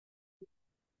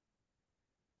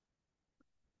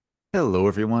Hello,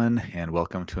 everyone, and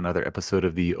welcome to another episode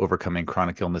of the Overcoming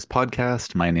Chronic Illness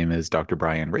podcast. My name is Dr.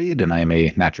 Brian Raid, and I am a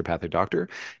naturopathic doctor.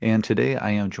 And today I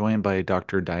am joined by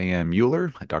Dr. Diane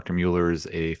Mueller. Dr. Mueller is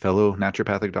a fellow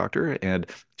naturopathic doctor, and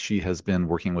she has been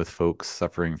working with folks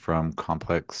suffering from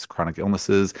complex chronic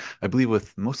illnesses, I believe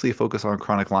with mostly a focus on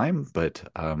chronic Lyme, but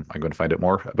I'm going to find out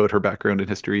more about her background and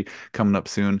history coming up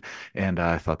soon. And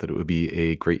I thought that it would be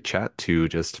a great chat to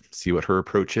just see what her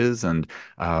approach is and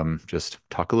just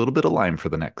talk a little bit of Lyme for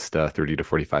the next 30 to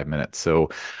 45 minutes. So,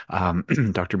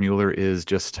 Dr. Mueller is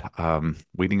just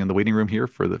waiting in the waiting room here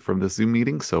from the Zoom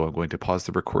meeting. So I'm going to pause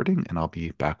the recording and I'll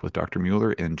be back with Dr.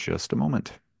 Mueller in just a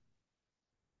moment.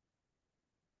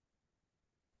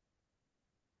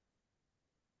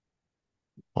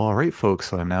 All right, folks.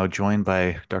 So I'm now joined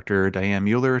by Dr. Diane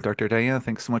Mueller. Dr. Diane,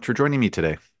 thanks so much for joining me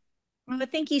today. Well,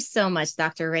 thank you so much,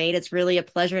 Dr. Raid. It's really a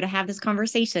pleasure to have this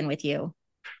conversation with you.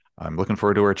 I'm looking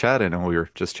forward to our chat. I know we were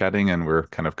just chatting and we're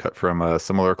kind of cut from a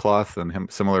similar cloth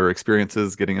and similar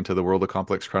experiences getting into the world of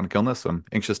complex chronic illness. So I'm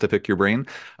anxious to pick your brain.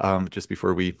 Just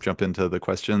before we jump into the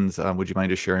questions, would you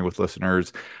mind just sharing with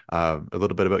listeners a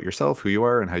little bit about yourself, who you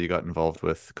are, and how you got involved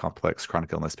with complex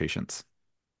chronic illness patients?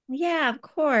 Yeah, of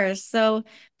course. So,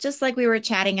 just like we were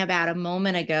chatting about a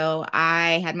moment ago,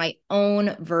 I had my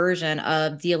own version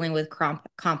of dealing with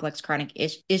complex chronic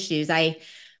issues. I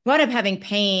wound up having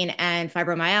pain and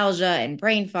fibromyalgia and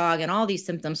brain fog and all these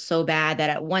symptoms so bad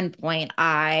that at one point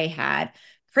I had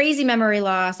crazy memory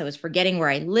loss. I was forgetting where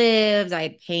I lived. I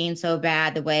had pain so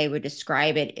bad. The way I would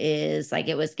describe it is like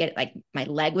like my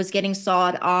leg was getting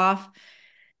sawed off.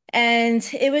 And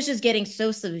it was just getting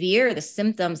so severe, the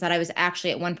symptoms, that I was actually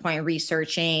at one point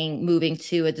researching moving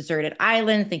to a deserted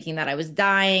island, thinking that I was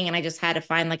dying. And I just had to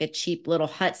find like a cheap little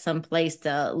hut someplace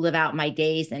to live out my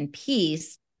days in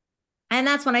peace. And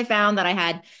that's when I found that I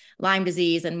had Lyme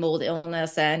disease and mold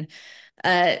illness and,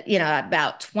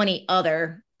 about 20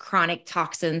 other chronic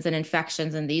toxins and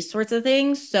infections and these sorts of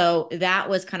things. So that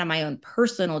was kind of my own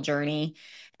personal journey.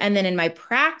 And then in my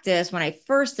practice, when I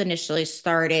first initially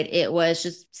started, it was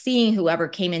just seeing whoever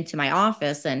came into my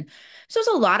office. And so it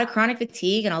was a lot of chronic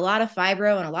fatigue and a lot of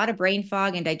fibro and a lot of brain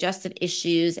fog and digestive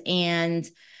issues. And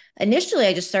initially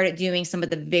I just started doing some of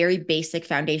the very basic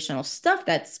foundational stuff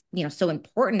that's so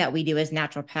important that we do as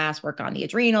naturopaths, work on the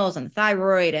adrenals and the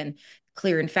thyroid and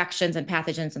clear infections and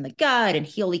pathogens in the gut and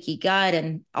heal leaky gut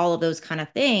and all of those kind of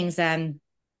things. And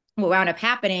what wound up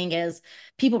happening is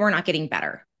people were not getting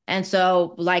better. And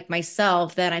so, like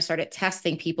myself, then I started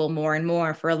testing people more and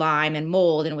more for Lyme and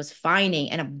mold and was finding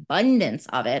an abundance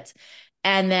of it.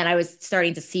 And then I was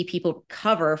starting to see people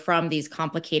recover from these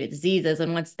complicated diseases.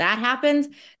 And once that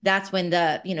happened, that's when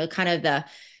kind of the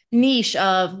niche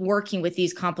of working with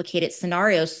these complicated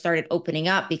scenarios started opening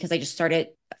up because I just started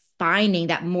finding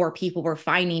that more people were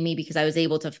finding me because I was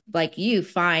able to, like you,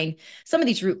 find some of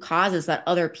these root causes that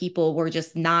other people were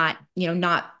just not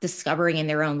discovering in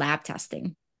their own lab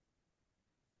testing.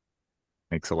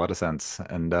 Makes a lot of sense.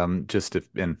 And just if,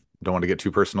 and don't want to get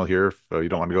too personal here. If you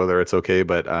don't want to go there, it's okay.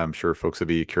 But I'm sure folks would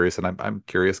be curious. And I'm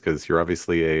curious because you're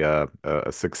obviously a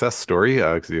success story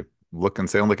because you look and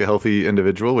sound like a healthy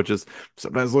individual, which is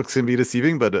sometimes looks can be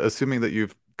deceiving. But assuming that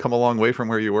you've come a long way from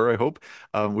where you were, I hope,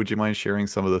 would you mind sharing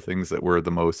some of the things that were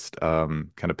the most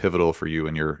kind of pivotal for you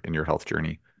in your health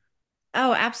journey?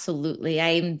 Oh, absolutely.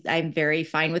 I'm very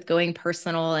fine with going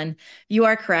personal, and you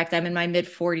are correct. I'm in my mid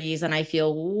 40s and I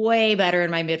feel way better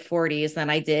in my mid 40s than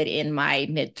I did in my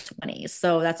mid 20s.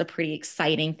 So that's a pretty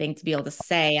exciting thing to be able to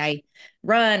say. I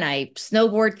run, I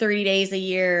snowboard 30 days a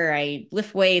year, I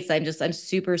lift weights. I'm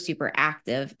super super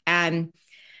active. And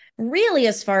really,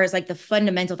 as far as like the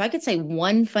fundamental, if I could say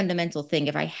one fundamental thing,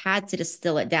 if I had to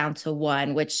distill it down to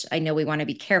one, which I know we want to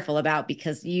be careful about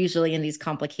because usually in these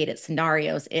complicated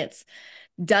scenarios, it's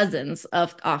dozens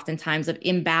of oftentimes of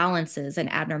imbalances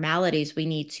and abnormalities we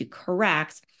need to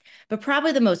correct. But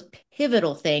probably the most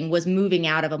pivotal thing was moving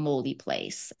out of a moldy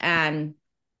place. And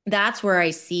that's where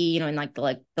I see, in like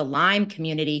the Lyme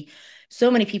community, so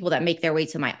many people that make their way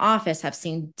to my office have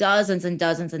seen dozens and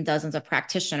dozens and dozens of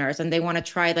practitioners, and they want to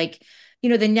try like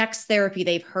the next therapy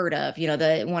they've heard of.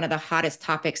 The one of the hottest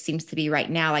topics seems to be right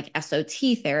now like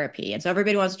SOT therapy, and so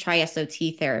everybody wants to try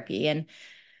SOT therapy. And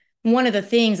one of the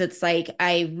things it's like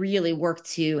I really work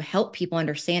to help people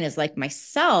understand is like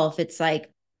myself, it's like,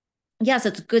 yes,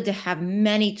 it's good to have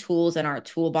many tools in our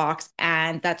toolbox.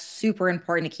 And that's super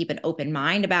important to keep an open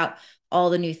mind about all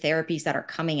the new therapies that are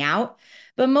coming out.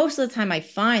 But most of the time, I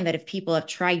find that if people have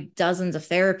tried dozens of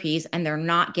therapies and they're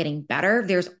not getting better,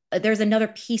 there's another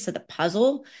piece of the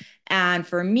puzzle. And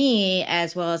for me,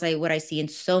 as well as what I see in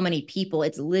so many people,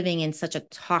 it's living in such a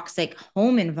toxic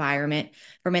home environment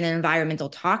from an environmental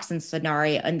toxin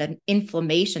scenario and the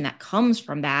inflammation that comes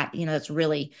from that, that's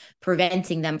really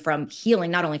preventing them from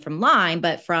healing, not only from Lyme,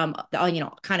 but from,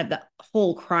 kind of the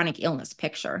whole chronic illness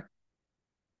picture.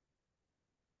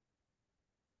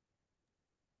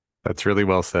 That's really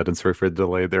well said, and sorry for the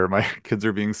delay there. My kids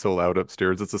are being so loud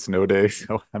upstairs. It's a snow day,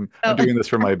 so I'm Oh, doing this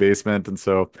from my basement, and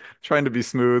so trying to be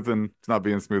smooth, and it's not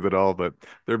being smooth at all. But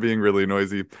they're being really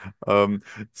noisy. Um,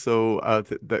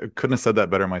 couldn't have said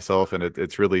that better myself, and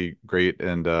it's really great,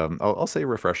 and I'll say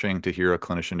refreshing to hear a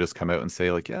clinician just come out and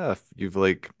say like, yeah, if you've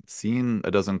like seen a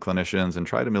dozen clinicians and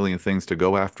tried a million things to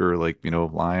go after like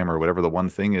Lyme or whatever the one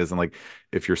thing is, and like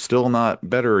if you're still not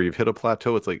better, or you've hit a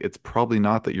plateau, it's like it's probably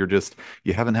not that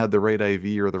you haven't had the right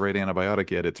IV or the right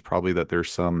antibiotic yet. It's probably that there's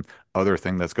some other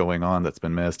thing that's going on that's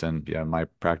been missed. And yeah, in my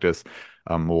practice,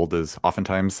 mold is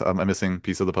oftentimes a missing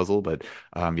piece of the puzzle. But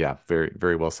yeah, very,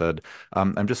 very well said.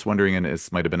 I'm just wondering, and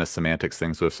this might have been a semantics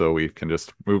thing, so if so, we can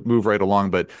just move right along.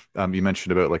 But you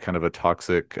mentioned about like kind of a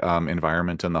toxic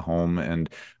environment in the home, and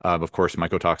of course,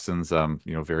 mycotoxins.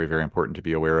 Very, very important to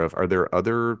be aware of. Are there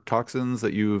other toxins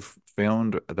that you've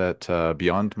found that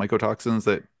beyond mycotoxins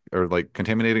that or like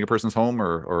contaminating a person's home,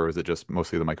 or is it just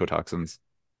mostly the mycotoxins?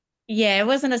 yeah, it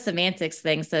wasn't a semantics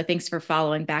thing. So thanks for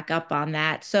following back up on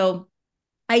that. So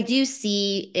I do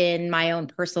see in my own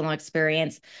personal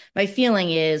experience, my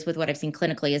feeling is with what I've seen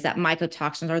clinically is that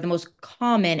mycotoxins are the most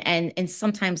common and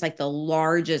sometimes like the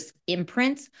largest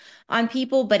imprint on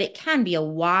people, but it can be a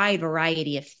wide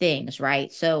variety of things, right?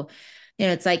 So,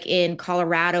 it's like in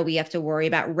Colorado, we have to worry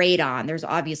about radon. There's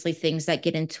obviously things that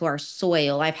get into our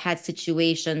soil. I've had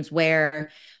situations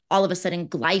where all of a sudden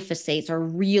glyphosates are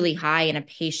really high in a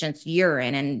patient's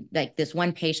urine. And like this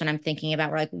one patient I'm thinking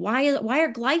about, we're like, why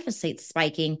are glyphosates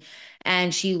spiking?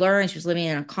 And she was living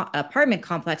in an apartment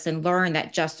complex and learned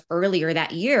that just earlier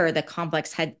that year, the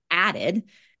complex had added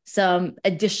some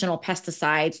additional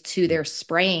pesticides to their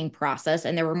spraying process,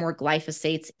 and there were more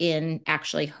glyphosates in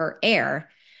actually her air.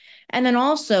 And then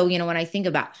also, when I think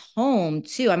about home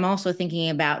too, I'm also thinking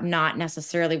about not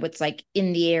necessarily what's like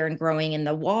in the air and growing in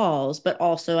the walls, but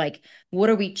also like what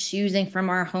are we choosing from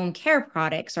our home care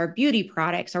products, our beauty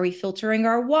products? Are we filtering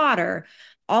our water?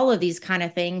 All of these kind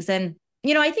of things. And,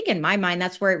 I think in my mind,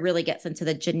 that's where it really gets into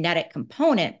the genetic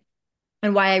component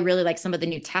and why I really like some of the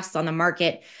new tests on the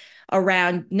market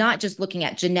around not just looking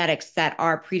at genetics that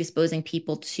are predisposing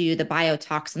people to the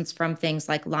biotoxins from things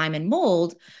like Lyme and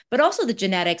mold, but also the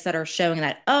genetics that are showing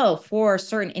that, oh, for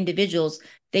certain individuals,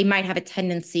 they might have a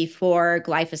tendency for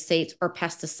glyphosates or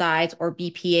pesticides or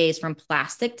BPAs from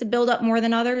plastic to build up more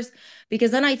than others.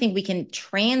 Because then I think we can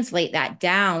translate that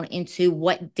down into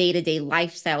what day to day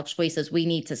lifestyle choices we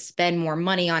need to spend more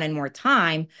money on and more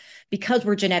time because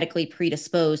we're genetically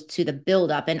predisposed to the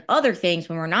buildup and other things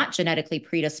when we're not genetically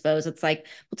predisposed. It's like,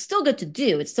 well, it's still good to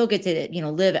do. It's still good to,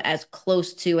 live as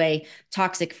close to a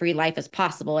toxic free life as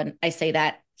possible. And I say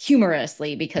that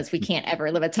humorously because we can't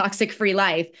ever live a toxic free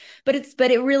life, but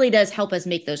it really does help us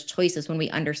make those choices when we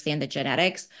understand the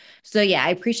genetics. So yeah, I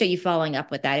appreciate you following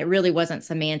up with that. It really wasn't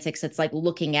semantics. It's like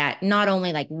looking at not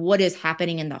only like what is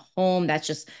happening in the home that's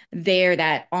just there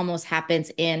that almost happens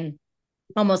in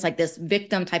almost like this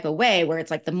victim type of way where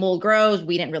it's like the mold grows,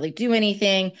 we didn't really do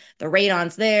anything, the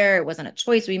radon's there, it wasn't a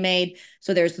choice we made.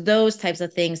 So there's those types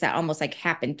of things that almost like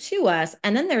happen to us.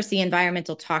 And then there's the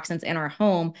environmental toxins in our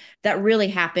home that really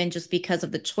happen just because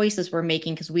of the choices we're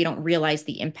making because we don't realize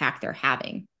the impact they're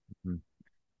having. Mhm.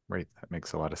 Right, that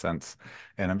makes a lot of sense.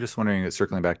 And I'm just wondering,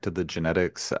 circling back to the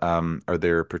genetics, are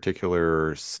there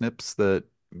particular SNPs that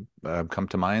come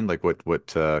to mind? Like what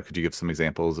could you give some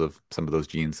examples of some of those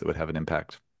genes that would have an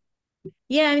impact?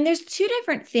 Yeah, I mean, there's two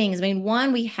different things. I mean,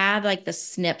 one, we have like the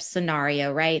SNP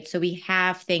scenario, right? So we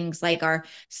have things like our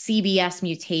CBS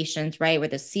mutations, right?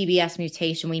 With the CBS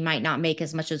mutation, we might not make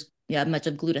as much as much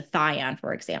of glutathione,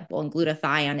 for example. And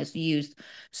glutathione is used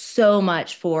so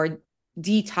much for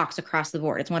detox across the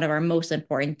board. It's one of our most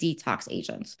important detox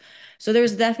agents. So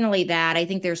there's definitely that. I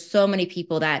think there's so many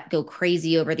people that go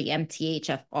crazy over the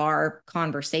MTHFR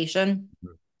conversation.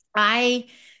 I,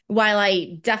 while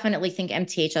I definitely think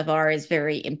MTHFR is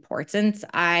very important,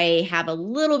 I have a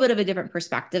little bit of a different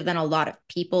perspective than a lot of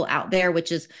people out there,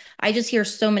 which is I just hear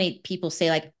so many people say,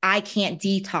 like, I can't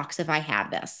detox if I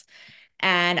have this.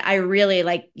 And I really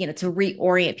like, to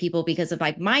reorient people because of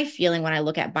like my feeling when I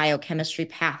look at biochemistry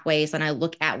pathways and I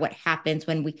look at what happens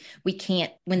when we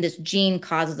can't, when this gene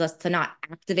causes us to not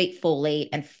activate folate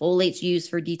and folate's used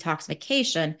for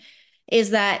detoxification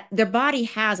is that their body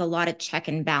has a lot of check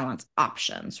and balance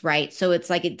options, right? So it's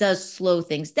like it does slow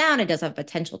things down, it does have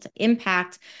potential to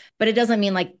impact, but it doesn't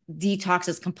mean like detox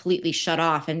is completely shut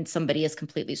off and somebody is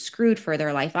completely screwed for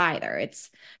their life either.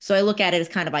 It's so I look at it as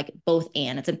kind of like both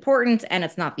and it's important and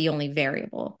it's not the only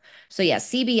variable. So yeah,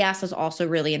 CBS is also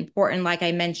really important. Like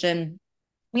I mentioned,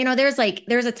 there's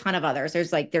a ton of others.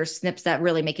 There's SNPs that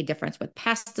really make a difference with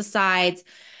pesticides.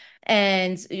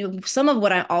 And some of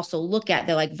what I also look at,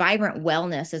 though, like Vibrant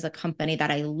Wellness is a company that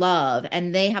I love,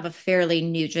 and they have a fairly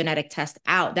new genetic test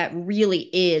out that really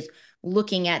is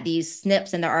looking at these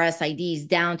SNPs and the RSIDs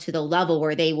down to the level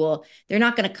where they're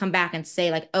not going to come back and say,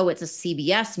 like, oh, it's a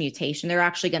CBS mutation. They're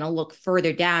actually going to look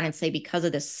further down and say, because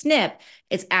of the SNP,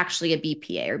 it's actually a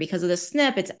BPA, or because of the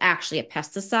SNP, it's actually a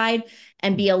pesticide,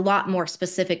 and be a lot more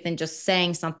specific than just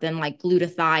saying something like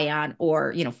glutathione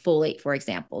or, folate, for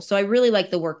example. So I really like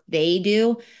the work they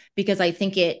do because I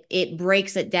think it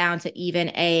breaks it down to even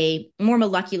a more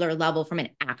molecular level from an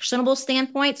actionable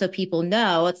standpoint. So people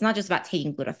know it's not just about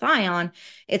taking glutathione,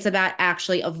 it's about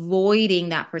actually avoiding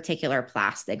that particular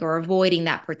plastic or avoiding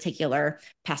that particular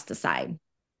pesticide.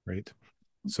 Right.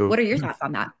 So What are your thoughts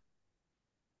on that?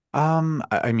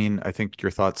 I mean, I think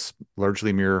your thoughts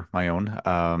largely mirror my own,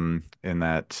 in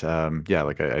that, yeah,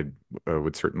 like I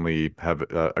would certainly have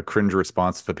a cringe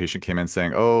response if a patient came in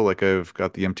saying, "Oh, like I've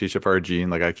got the MTHFR gene,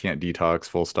 like I can't detox,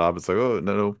 full stop." It's like, oh,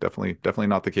 no, no, definitely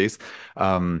not the case.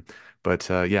 Um, but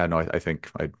yeah, no, I think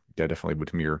yeah, definitely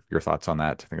would mirror your thoughts on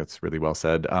that. I think that's really well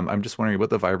said. I'm just wondering about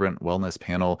the Vibrant Wellness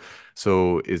panel.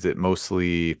 So is it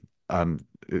mostly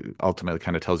it ultimately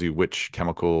kind of tells you which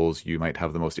chemicals you might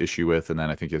have the most issue with. And then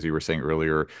I think, as you were saying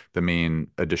earlier, the main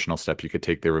additional step you could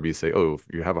take there would be say, oh, if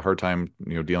you have a hard time,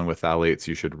 dealing with phthalates,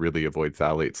 you should really avoid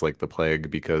phthalates like the plague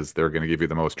because they're going to give you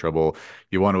the most trouble.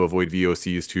 You want to avoid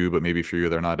VOCs too, but maybe for you,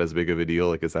 they're not as big of a deal.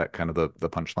 Like, is that kind of the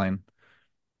punchline?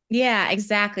 Yeah,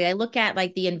 exactly. I look at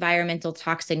like the environmental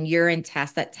toxin urine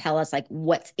tests that tell us like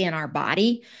what's in our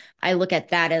body. I look at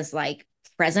that as like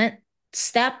present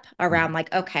step around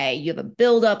like, okay, you have a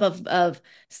buildup of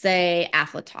say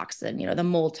aflatoxin, the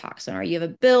mold toxin, or you have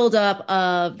a buildup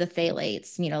of the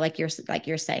phthalates, like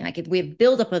you're saying, like if we have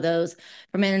buildup of those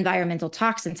from an environmental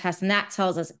toxin test, and that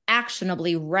tells us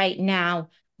actionably right now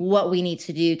what we need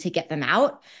to do to get them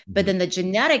out. But Mhm. then the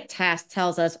genetic test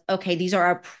tells us, okay, these are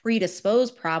our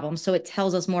predisposed problems. So it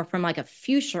tells us more from like a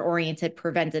future oriented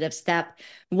preventative step,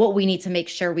 what we need to make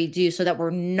sure we do so that we're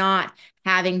not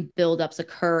having buildups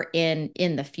occur in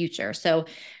the future. So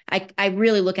I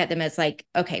really look at them as like,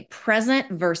 okay,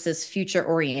 present versus future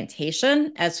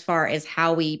orientation as far as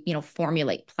how we,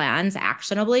 formulate plans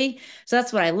actionably. So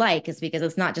that's what I like, is because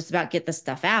it's not just about get the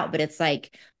stuff out, but it's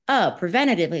like, oh,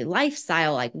 preventatively,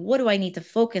 lifestyle, like what do I need to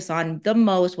focus on the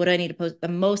most? What do I need to put the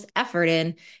most effort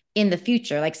in the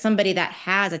future? Like somebody that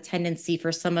has a tendency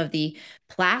for some of the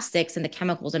plastics and the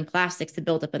chemicals and plastics to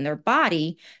build up in their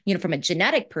body, from a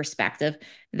genetic perspective,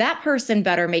 that person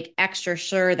better make extra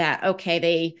sure that, okay,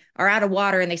 they are out of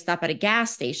water and they stop at a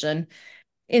gas station.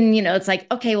 And it's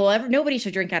like, okay, well, nobody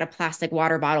should drink out of plastic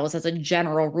water bottles as a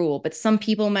general rule, but some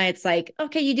people might, it's like,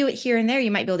 okay, you do it here and there,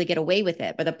 you might be able to get away with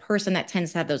it, but the person that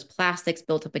tends to have those plastics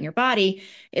built up in your body,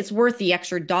 it's worth the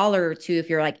extra dollar or two if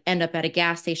you're like end up at a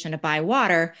gas station to buy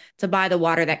water, to buy the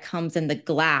water that comes in the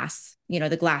glass,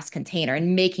 the glass container,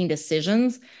 and making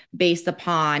decisions based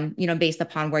upon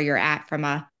where you're at from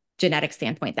a genetic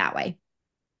standpoint that way.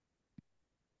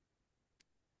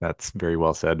 That's very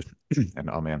well said. And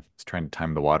oh man, I was trying to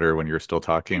time the water when you were still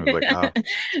talking. I was like, ah,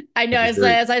 I know it was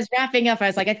as I was wrapping up, I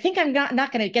was like, I think I'm not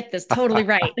going to get this totally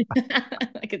very right.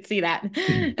 I could see that.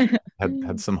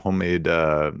 had some homemade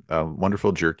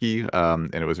wonderful jerky,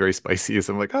 and it was very spicy.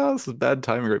 So I'm like, oh, this is bad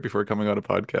timing right before coming on a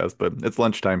podcast, but it's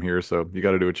lunchtime here, so you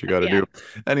got to do what you got to Yeah, do.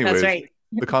 that's Anyways, right.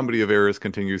 the comedy of errors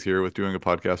continues here with doing a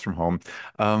podcast from home.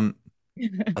 Um,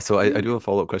 so I do have a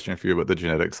follow-up question for you about the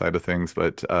genetic side of things,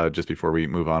 but just before we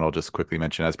move on, I'll just quickly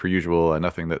mention, as per usual,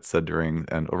 nothing that's said during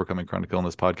an Overcoming Chronic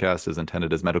Illness podcast is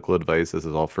intended as medical advice. This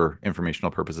is all for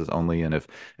informational purposes only, and if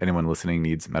anyone listening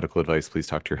needs medical advice, please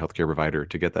talk to your healthcare provider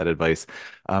to get that advice.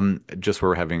 Just where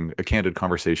we're having a candid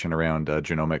conversation around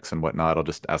genomics and whatnot, I'll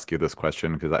just ask you this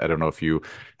question because I don't know if you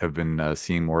have been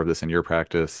seeing more of this in your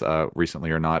practice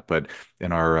recently or not, but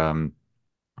in our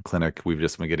clinic, we've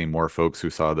just been getting more folks who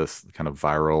saw this kind of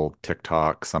viral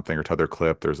TikTok something or t'other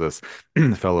clip. There's this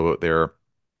fellow out there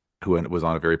who was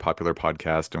on a very popular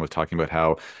podcast and was talking about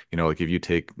how, like if you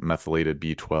take methylated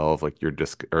B12, like you're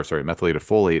just, or sorry, methylated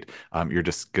folate, you're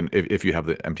just gonna, if you have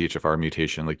the MTHFR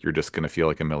mutation, like you're just gonna feel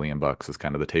like $1 million is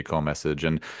kind of the take home message.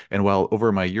 And while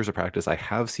over my years of practice, I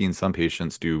have seen some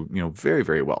patients do, very,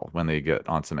 very well when they get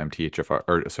on some MTHFR,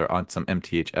 or sorry, on some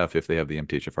MTHF if they have the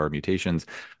MTHFR mutations.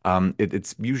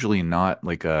 It's usually not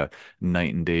like a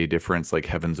night and day difference, like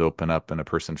heavens open up and a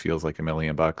person feels like $1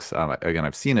 million. Again,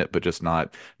 I've seen it, but just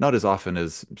not as often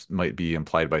as might be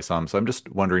implied by some. So I'm just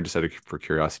wondering, just out of for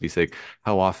curiosity's sake,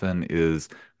 how often is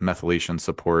methylation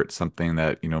support something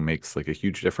that makes like a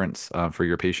huge difference for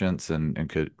your patients, and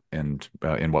could and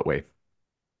in what way?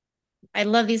 I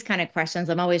love these kind of questions.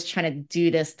 I'm always trying to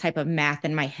do this type of math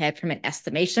in my head from an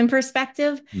estimation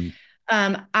perspective. Mm,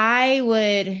 I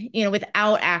would,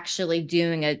 without actually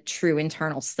doing a true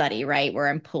internal study, right, where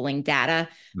I'm pulling data,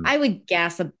 mm, I would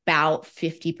guess about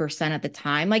 50% of the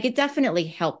time. Like it definitely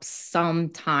helps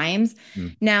sometimes.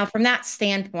 mm, Now, from that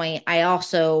standpoint, I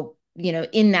also,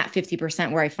 in that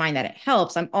 50% where I find that it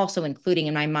helps, I'm also including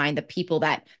in my mind the people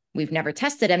that we've never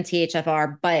tested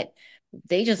MTHFR, but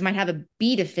they just might have a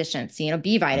B deficiency,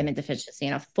 B mm, vitamin deficiency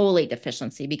and a folate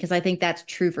deficiency, because I think that's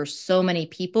true for so many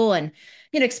people. And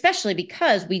especially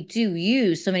because we do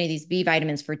use so many of these B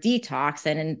vitamins for detox,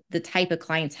 and in the type of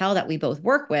clientele that we both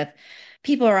work with,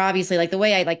 people are obviously, like, the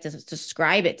way I like to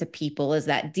describe it to people is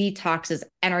that detox is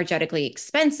energetically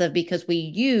expensive because we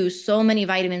use so many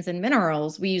vitamins and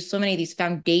minerals. We use so many of these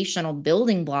foundational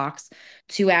building blocks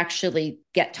to actually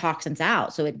get toxins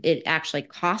out. So it actually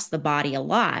costs the body a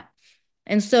lot.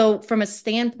 And so, from a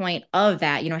standpoint of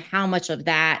that, how much of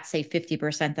that, say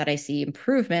 50% that I see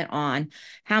improvement on,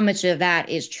 how much of that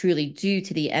is truly due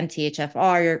to the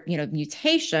MTHFR,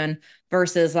 mutation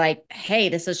versus like, hey,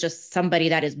 this is just somebody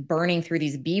that is burning through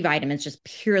these B vitamins just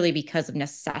purely because of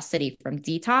necessity from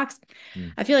detox.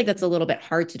 mm, I feel like that's a little bit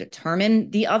hard to determine.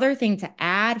 The other thing to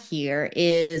add here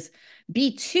is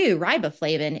B2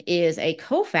 riboflavin is a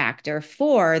cofactor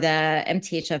for the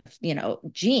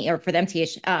MTHF, gene, or for the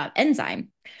MTH enzyme.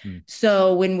 mm,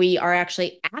 So when we are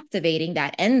actually activating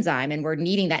that enzyme, and we're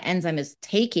needing that enzyme is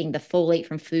taking the folate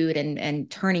from food and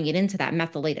turning it into that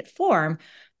methylated form,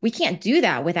 we can't do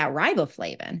that without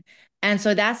riboflavin. And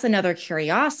so that's another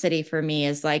curiosity for me,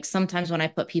 is like sometimes when I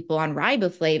put people on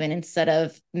riboflavin instead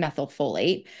of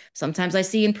methylfolate, sometimes I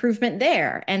see improvement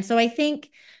there. And so I think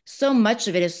so much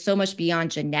of it is so much beyond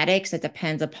genetics. It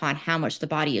depends upon how much the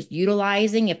body is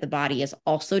utilizing. If the body is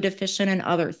also deficient in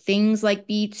other things like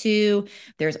B2,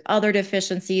 there's other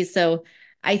deficiencies. So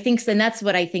I think, and that's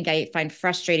what I think I find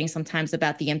frustrating sometimes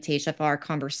about the MTHFR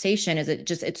conversation, is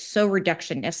it's so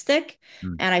reductionistic.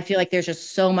 mm. And I feel like there's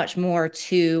just so much more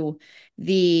to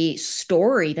the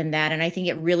story than that. And I think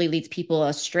it really leads people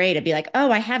astray to be like,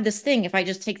 oh, I have this thing. If I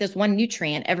just take this one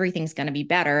nutrient, everything's going to be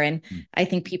better. And Mm. I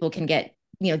think people can get,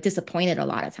 disappointed a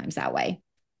lot of times that way.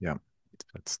 Yeah,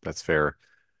 that's fair.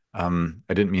 I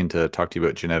didn't mean to talk to you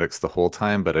about genetics the whole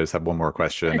time, but I just have one more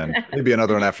question and maybe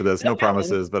another one after this. No No problem.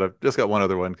 promises, but I've just got one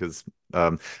other one because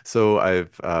so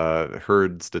I've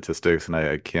heard statistics, and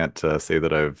I can't say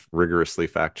that I've rigorously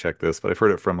fact checked this, but I've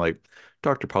heard it from like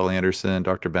Dr. Paul Anderson,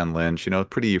 Dr. Ben Lynch,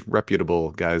 pretty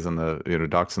reputable guys in the,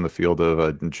 docs in the field of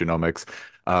genomics.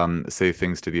 Say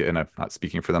things to the, and I'm not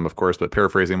speaking for them, of course, but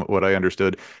paraphrasing what I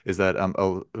understood is that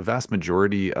a vast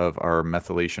majority of our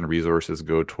methylation resources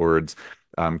go towards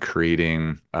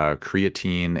creating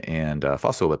creatine and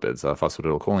phospholipids,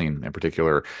 phosphatidylcholine in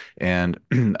particular. And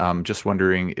I'm just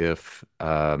wondering if,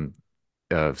 assuming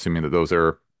that those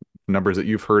are numbers that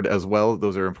you've heard as well,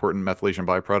 those are important methylation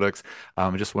byproducts.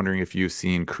 Just wondering if you've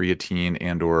seen creatine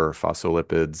and or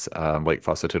phospholipids, like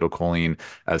phosphatidylcholine,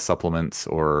 as supplements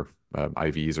or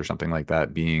IVs or something like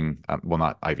that being, well,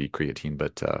 not IV creatine,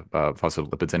 but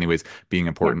phospholipids anyways, being Yeah.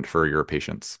 important for your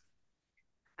patients.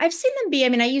 I've seen them be, I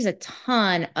mean, I use a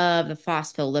ton of the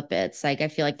phospholipids. Like, I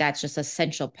feel like that's just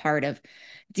essential part of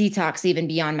detox, even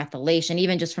beyond methylation,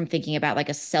 even just from thinking about like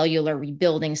a cellular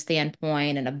rebuilding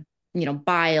standpoint and a,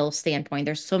 bile standpoint.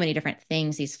 There's so many different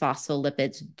things these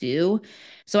phospholipids do.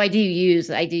 So I do use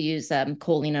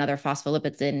choline and other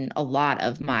phospholipids in a lot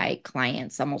of my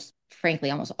clients, almost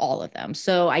frankly, almost all of them.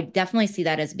 So I definitely see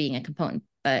that as being a component,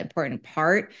 important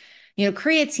part.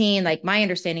 Creatine, like my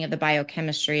understanding of the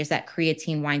biochemistry is that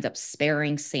creatine winds up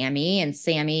sparing SAMe, and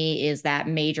SAMe is that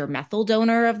major methyl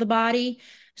donor of the body.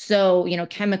 So,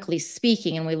 chemically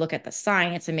speaking, and we look at the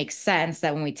science, it makes sense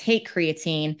that when we take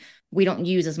creatine, we don't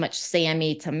use as much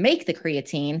SAMe to make the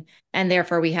creatine, and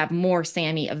therefore we have more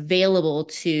SAMe available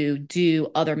to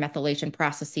do other methylation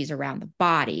processes around the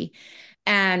body.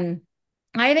 And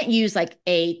I haven't used like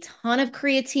a ton of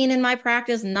creatine in my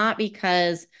practice, not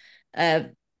because a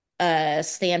a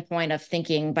standpoint of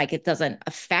thinking like it doesn't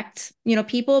affect,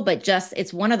 people, but just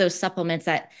it's one of those supplements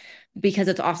that because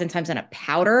it's oftentimes in a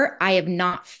powder, I have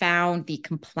not found the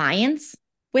compliance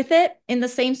with it in the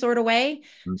same sort of way.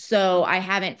 So I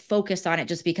haven't focused on it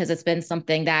just because it's been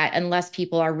something that unless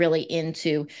people are really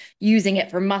into using it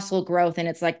for muscle growth and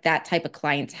it's like that type of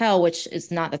clientele, which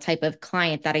is not the type of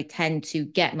client that I tend to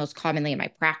get most commonly in my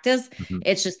practice. Mhm.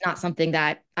 It's just not something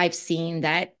that I've seen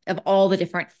that of all the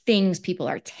different things people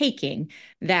are taking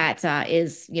that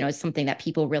is something that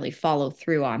people really follow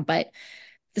through on. But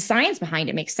the science behind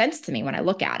it makes sense to me when I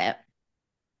look at it.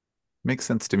 Makes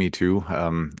sense to me too.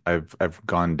 I've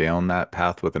gone down that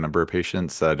path with a number of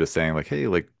patients, just saying like, hey,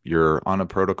 like you're on a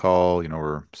protocol,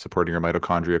 we're supporting your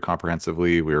mitochondria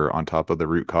comprehensively. We're on top of the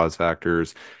root cause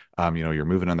factors. You're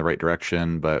moving in the right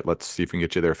direction, but let's see if we can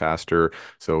get you there faster.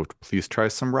 So please try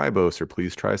some ribose, or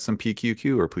please try some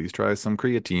PQQ, or please try some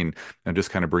creatine, and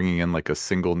just kind of bringing in like a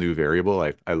single new variable.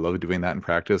 I love doing that in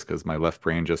practice because my left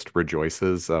brain just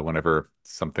rejoices whenever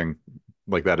something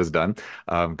like that is done.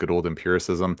 Good old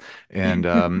empiricism. And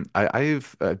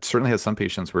I've certainly had some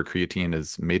patients where creatine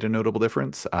has made a notable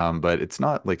difference, but it's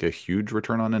not like a huge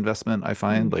return on investment, I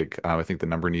find. Mm, Like, I think the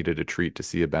number needed to treat to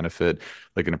see a benefit,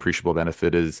 like an appreciable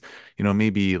benefit, is,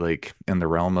 maybe like in the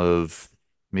realm of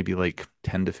maybe like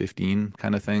 10 to 15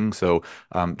 kind of thing. So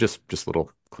just a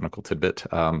little clinical tidbit.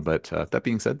 But that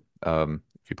being said,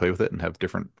 if you play with it and have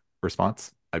different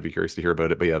response, I'd be curious to hear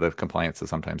about it. But yeah, the compliance is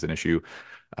sometimes an issue.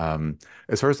 Um,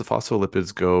 as far as the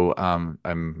phospholipids go, I'm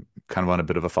kind of on a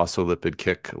bit of a phospholipid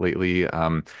kick lately,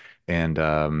 and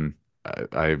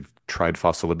I've tried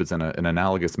phospholipids in an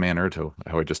analogous manner to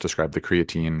how I just described the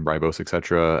creatine, ribose,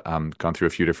 etc. Gone through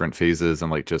a few different phases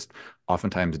and like just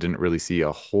oftentimes didn't really see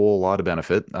a whole lot of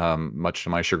benefit. Much to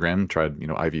my chagrin, tried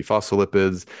IV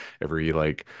phospholipids every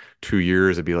like 2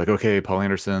 years. It'd be like, okay, Paul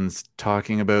Anderson's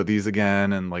talking about these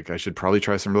again, and like I should probably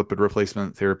try some lipid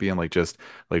replacement therapy, and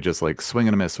like swing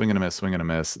and a miss, swing and a miss, swing and a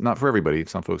miss. Not for everybody.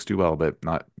 Some folks do well, but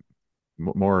not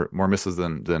more misses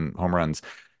than home runs.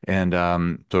 And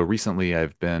so recently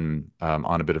I've been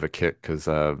on a bit of a kick because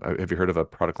have you heard of a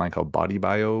product line called Body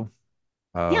Bio?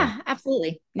 Uh, yeah,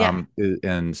 absolutely. Yeah.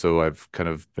 and so I've kind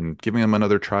of been giving them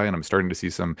another try, and I'm starting to see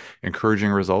some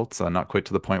encouraging results. Not quite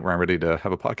to the point where I'm ready to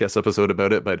have a podcast episode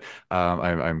about it, but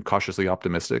I'm cautiously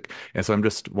optimistic. And so I'm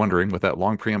just wondering, with that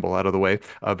long preamble out of the way,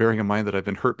 bearing in mind that I've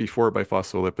been hurt before by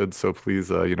phospholipids, so please,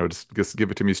 just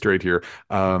give it to me straight here.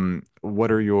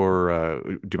 What are your,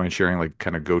 do you mind sharing like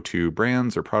kind of go-to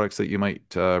brands or products that you might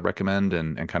recommend,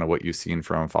 and kind of what you've seen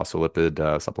from phospholipid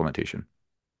supplementation?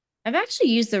 I've actually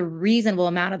used a reasonable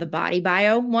amount of the body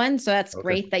bio one, so that's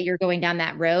Okay. great that you're going down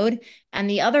that road. And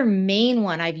the other main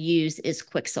one I've used is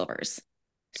Quicksilvers.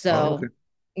 Oh, okay. So,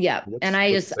 yeah, and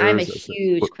What's I'm a theirs?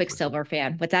 huge Quicksilver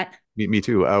fan. What's that? Me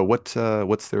too. What's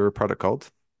their product called?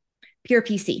 Pure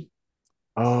PC.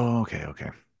 Oh, okay, okay.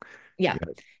 Yeah.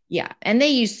 Yeah. Yeah. And they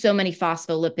use so many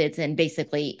phospholipids in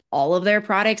basically all of their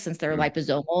products since they're Mm,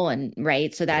 liposomal and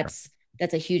right. So yeah. that's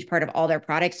a huge part of all their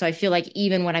products. So I feel like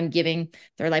even when I'm giving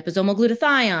their liposomal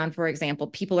glutathione, for example,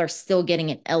 people are still getting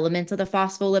an element of the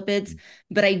phospholipids. Mm.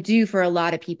 But I do for a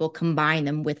lot of people combine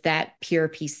them with that pure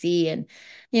PC.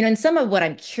 And some of what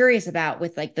I'm curious about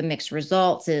with like the mixed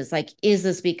results is like, is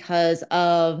this because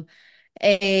of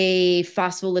a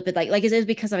phospholipid like is it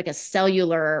because of like a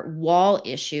cellular wall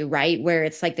issue, right? Where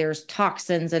it's like there's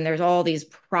toxins and there's all these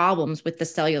problems with the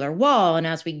cellular wall. And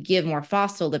as we give more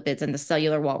phospholipids and the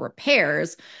cellular wall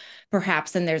repairs,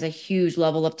 perhaps then there's a huge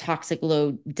level of toxic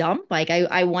load dump. Like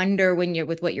I wonder when you're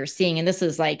with what you're seeing, and this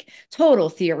is like total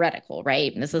theoretical,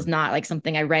 right? And this is not like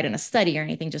something I read in a study or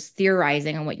anything, just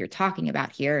theorizing on what you're talking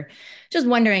about here. Just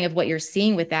wondering if what you're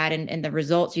seeing with that and the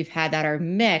results you've had that are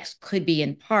mixed could be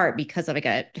in part because of like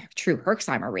a true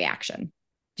Herxheimer reaction.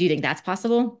 Do you think that's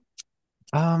possible?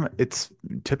 It's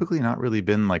typically not really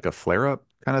been like a flare-up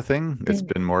kind of thing. It's Mm,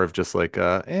 been more of just like,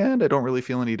 and I don't really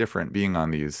feel any different being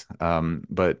on these.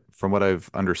 But from what I've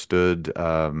understood,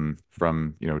 from,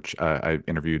 I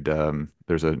interviewed,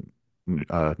 there's a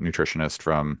nutritionist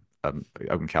from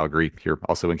out in Calgary here,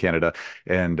 also in Canada,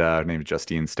 and her name is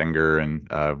Justine Stenger,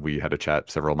 and we had a chat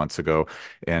several months ago,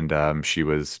 and she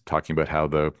was talking about how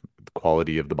the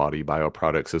quality of the body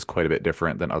bioproducts is quite a bit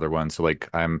different than other ones. So like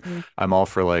I'm mm, I'm all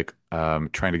for like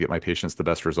trying to get my patients the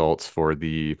best results for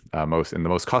the most in the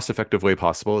most cost-effective way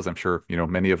possible, as I'm sure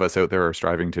many of us out there are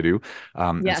striving to do.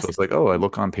 And so Yes. it's like, oh, I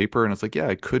look on paper and it's like, yeah,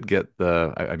 I could get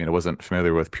the. I mean, I wasn't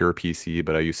familiar with pure PC,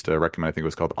 but I used to recommend. I think it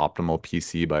was called Optimal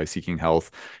PC by Seeking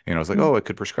Health. I was like, Mm, oh, I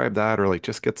could prescribe that, or like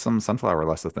just get some sunflower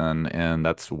lecithin, and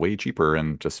that's way cheaper,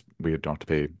 and just we don't have to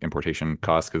pay importation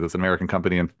costs because it's an American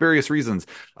company and various reasons.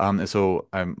 And so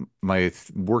my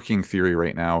working theory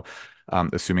right now,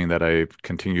 assuming that I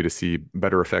continue to see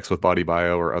better effects with Body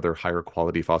Bio or other higher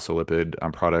quality phospholipid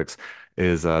products,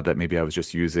 is that maybe I was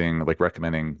just using like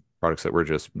recommending products that were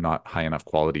just not high enough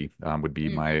quality would be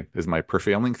mm. my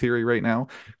prevailing theory right now,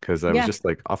 because I was Yeah. just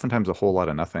like oftentimes a whole lot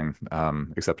of nothing,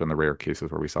 except in the rare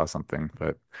cases where we saw something.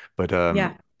 But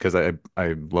Yeah. because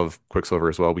I love Quicksilver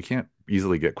as well. We can't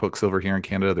easily get Quicksilver here in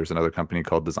Canada. There's another company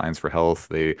called Designs for Health.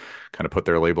 They kind of put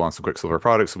their label on some Quicksilver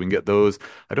products, so we can get those.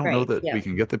 I don't know Right. that we Yeah.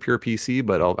 can get the pure PC,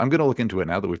 but I'm going to look into it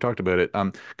now that we've talked about it.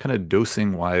 Kind of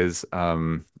dosing wise,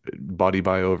 Body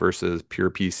Bio versus pure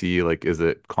PC, like is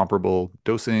it comparable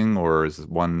dosing, or is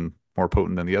one more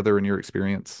potent than the other in your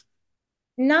experience?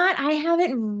 I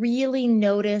haven't really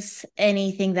noticed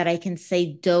anything that I can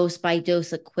say dose by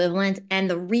dose equivalent. And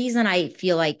the reason I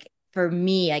feel like for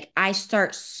me, like I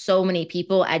start so many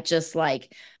people at just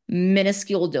like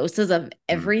minuscule doses of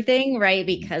Mm, everything, right? mhm,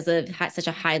 Because of such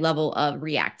a high level of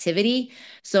reactivity.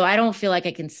 So I don't feel like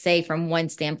I can say from one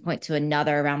standpoint to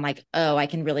another around like, oh, I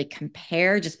can really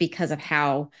compare just because of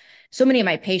how so many of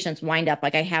my patients wind up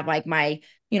like I have like my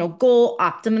goal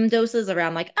optimum doses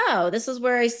around like, oh, this is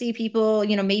where I see people,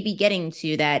 maybe getting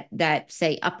to that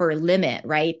say upper limit,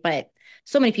 right? But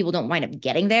so many people don't wind up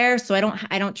getting there. So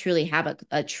I don't truly have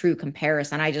a true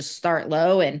comparison. I just start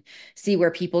low and see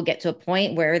where people get to a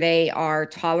point where they are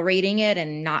tolerating it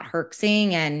and not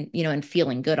herxing and and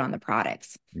feeling good on the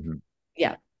products. mhm.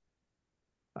 Yeah.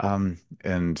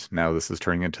 And now this is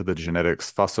turning into the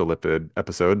genetics phospholipid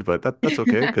episode, but that's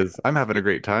okay because I'm having a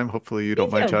great time. Hopefully you don't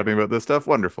Me mind too. chatting about this stuff.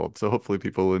 Wonderful. So hopefully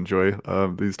people enjoy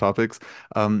these topics.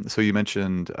 So you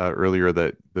mentioned earlier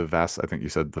that I think you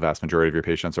said the vast majority of your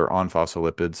patients are on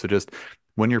phospholipids. So just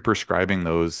when you're prescribing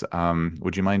those,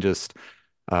 would you mind just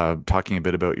talking a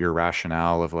bit about your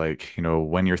rationale of like,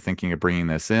 when you're thinking of bringing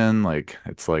this in, like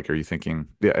it's like, are you thinking,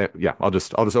 yeah, yeah, I'll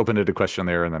just open it a question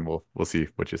there and then we'll see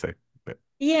what you say. But,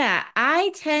 Yeah,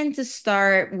 I tend to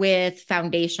start with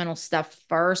foundational stuff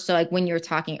first. So, like when you were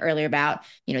talking earlier about,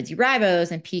 D-ribose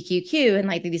and PQQ and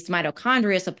like these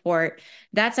mitochondria support,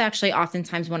 that's actually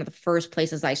oftentimes one of the first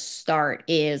places I start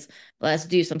is let's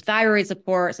do some thyroid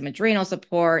support, some adrenal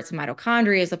support, some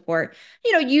mitochondria support,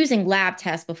 using lab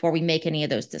tests before we make any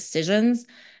of those decisions.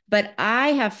 But I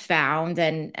have found,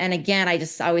 and again, I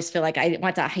just always feel like I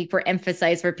want to hyper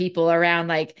emphasize for people around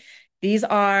like these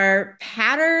are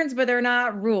patterns, but they're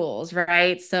not rules,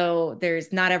 right? So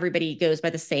there's not everybody goes by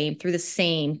the same through the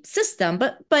same system.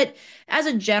 But as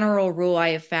a general rule, I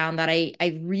have found that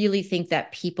I really think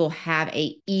that people have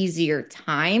a easier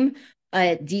time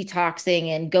detoxing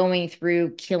and going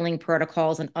through killing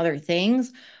protocols and other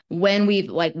things when we've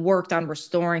like worked on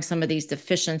restoring some of these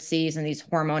deficiencies and these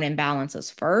hormone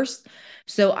imbalances first.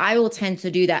 So I will tend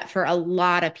to do that for a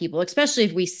lot of people, especially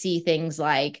if we see things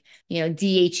like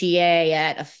DHEA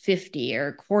at a 50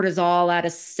 or cortisol at a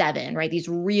 7, right? These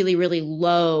really, really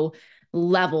low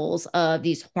levels of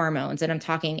these hormones. And I'm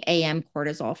talking AM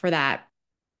cortisol for that,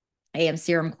 AM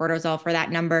serum cortisol for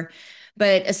that number.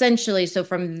 But essentially, so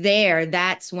from there,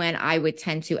 that's when I would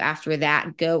tend to, after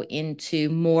that, go into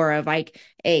more of like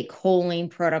a choline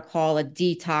protocol, a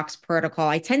detox protocol.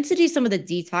 I tend to do some of the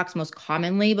detox most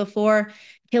commonly before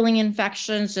killing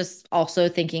infections, just also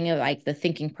thinking of like the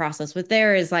thinking process with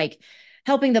there is like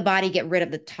helping the body get rid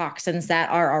of the toxins that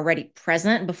are already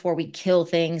present before we kill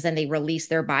things and they release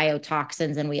their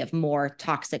biotoxins and we have more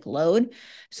toxic load.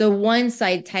 So once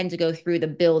I tend to go through the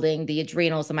building, the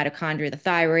adrenals, the mitochondria, the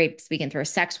thyroid, speaking through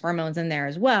sex hormones in there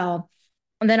as well.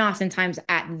 And then oftentimes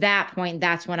at that point,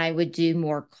 that's when I would do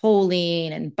more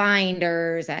choline and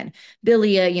binders and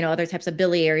bilia, other types of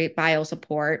biliary bile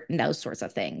support and those sorts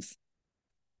of things.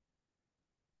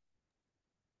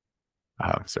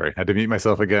 sorry, I had to mute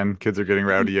myself again. Kids are getting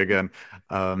rowdy again.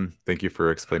 Thank you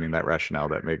for explaining that rationale.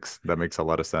 That makes a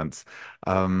lot of sense.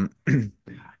 Um,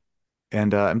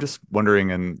 And I'm just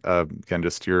wondering, and again,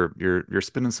 just you're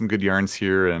spinning some good yarns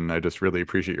here, and I just really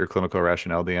appreciate your clinical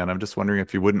rationale, Diane. I'm just wondering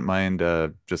if you wouldn't mind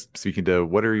just speaking to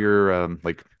what are your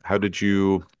like, how did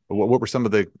you, what were some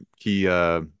of the key,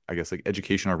 I guess, like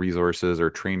educational resources or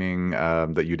training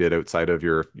that you did outside of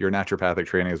your naturopathic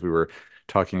training, as we were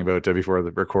talking about before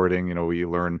the recording, we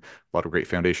learn a lot of great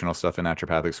foundational stuff in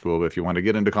naturopathic school. But if you want to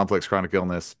get into complex chronic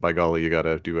illness, by golly, you got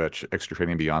to do extra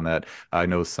training beyond that. I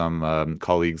know some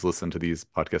colleagues listen to these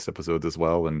podcast episodes as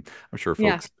well, and I'm sure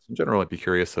Yeah. folks in general might be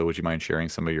curious. So, would you mind sharing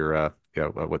some of your,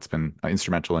 what's been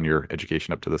instrumental in your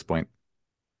education up to this point?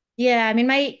 Yeah, I mean,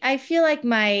 I feel like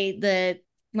the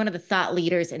one of the thought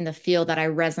leaders in the field that I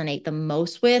resonate the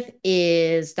most with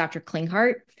is Dr.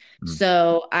 Klinghardt. Mm-hmm.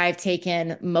 So I've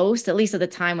taken most, at least at the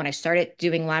time when I started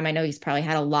doing Lyme, I know he's probably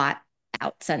had a lot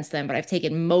out since then, but I've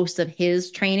taken most of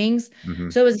his trainings. Mm-hmm.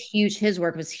 So it was huge. His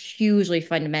work was hugely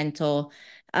fundamental.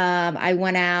 I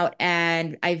went out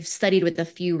and I've studied with a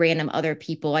few random other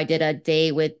people. I did a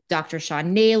day with Dr.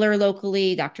 Sean Naylor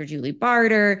locally, Dr. Julie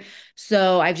Barter.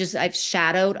 So I've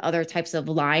shadowed other types of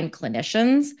Lyme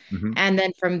clinicians. Mm-hmm. And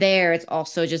then from there, it's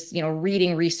also just,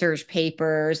 reading research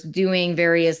papers, doing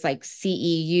various like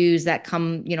CEUs that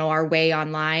come, our way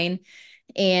online.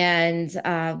 And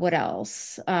what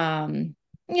else?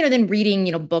 Then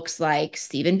reading, books like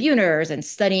Stephen Buhner's and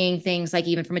studying things like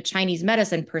even from a Chinese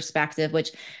medicine perspective,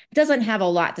 which doesn't have a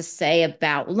lot to say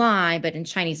about Lyme, but in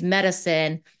Chinese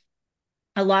medicine,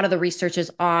 a lot of the research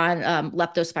is on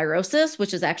leptospirosis,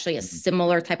 which is actually a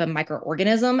similar type of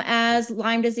microorganism as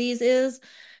Lyme disease is.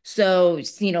 So,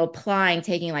 applying,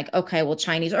 taking like, okay, well,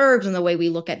 Chinese herbs and the way we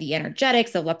look at the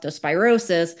energetics of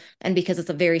leptospirosis, and because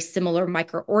it's a very similar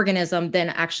microorganism, then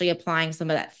actually applying some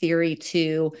of that theory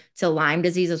to Lyme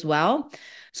disease as well.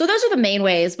 So those are the main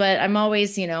ways, but I'm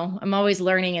always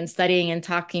learning and studying and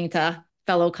talking to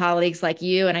fellow colleagues like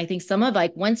you. And I think some of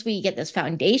like once we get this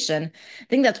foundation, I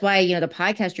think that's why, the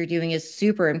podcast you're doing is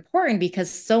super important because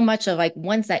so much of like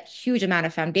once that huge amount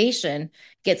of foundation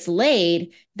gets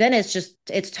laid, then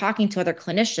it's talking to other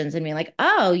clinicians and being like,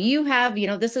 oh, you have,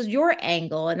 this is your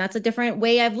angle. And that's a different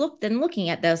way I've looked and looking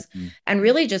at this. Mm-hmm. And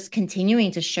really just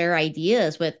continuing to share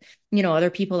ideas with, other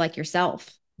people like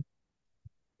yourself.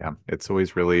 Yeah, it's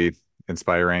always really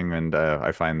inspiring. And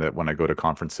I find that when I go to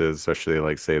conferences, especially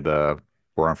like, say, the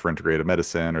Forum for Integrative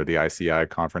Medicine or the ICI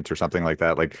conference or something like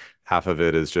that, like half of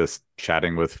it is just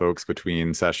chatting with folks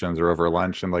between sessions or over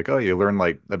lunch. And like, oh, you learn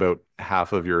like about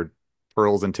half of your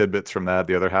pearls and tidbits from that,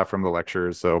 the other half from the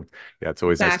lectures. So yeah, it's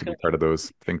always nice to be Exactly. part of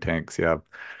those think tanks. Yeah.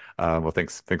 Well,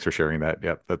 thanks for sharing that.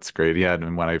 Yeah, that's great. Yeah,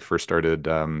 and when I first started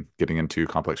getting into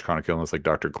complex chronic illness, like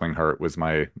Dr. Klinghardt was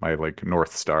my like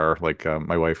North Star. Like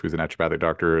my wife, who's a naturopathic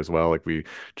doctor as well. Like we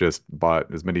just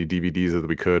bought as many DVDs as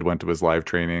we could, went to his live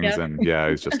trainings, Yep. and yeah,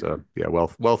 he's just a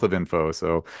wealth of info.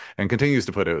 So and continues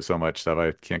to put out so much stuff.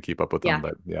 I can't keep up with him, Yeah.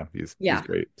 but yeah, he's Yeah.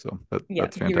 great. So Yeah.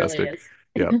 that's He really fantastic. is.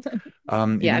 Yeah. You Yeah.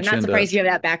 I'm not mentioned surprised you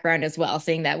have that background as well,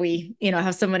 seeing that we,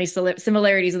 have so many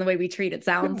similarities in the way we treat it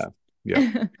sounds. yeah.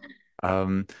 Yeah.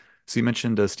 Um, so you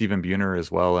mentioned Stephen Buhner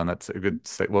as well, and that's a good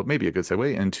well, maybe a good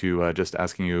segue into just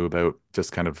asking you about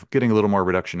just kind of getting a little more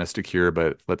reductionistic here.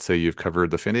 But let's say you've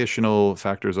covered the foundational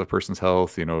factors of a person's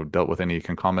health, dealt with any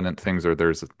concomitant things, or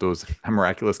there's those a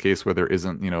miraculous case where there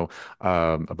isn't,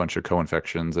 a bunch of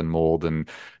co-infections and mold and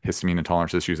histamine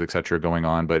intolerance issues, et cetera, going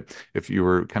on. But if you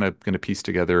were kind of going to piece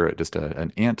together just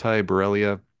an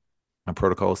anti-Borrelia a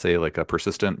protocol, say like a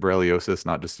persistent borreliosis,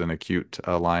 not just an acute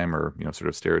Lyme or sort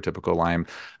of stereotypical Lyme.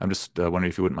 I'm just wondering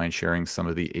if you wouldn't mind sharing some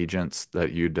of the agents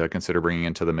that you'd consider bringing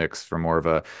into the mix from more of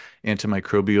a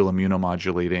antimicrobial,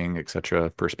 immunomodulating, et cetera,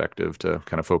 perspective to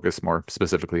kind of focus more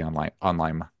specifically on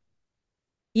Lyme.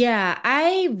 Yeah,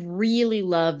 I really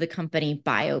love the company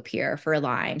BioPure for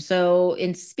Lyme. So,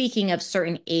 in speaking of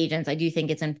certain agents, I do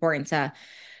think it's important to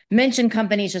mention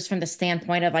companies just from the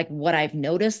standpoint of like what I've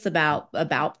noticed about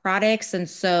products. And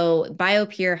so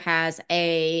BioPure has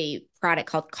a product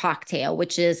called Cocktail,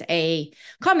 which is a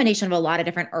combination of a lot of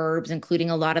different herbs, including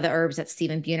a lot of the herbs that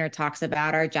Stephen Buhner talks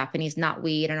about, our Japanese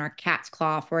knotweed and our cat's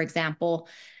claw, for example.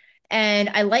 And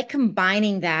I like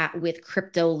combining that with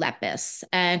cryptolepis.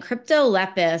 And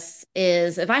cryptolepis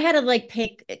is if I had to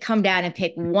like come down and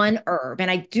pick one herb,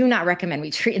 and I do not recommend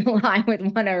we treat Lyme with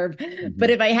one herb, but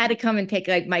Hmm. if I had to come and pick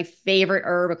like my favorite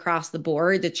herb across the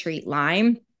board to treat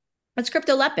Lyme, it's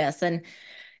cryptolepis.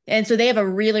 And so they have a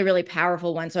really, really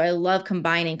powerful one. So I love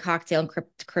combining cocktail and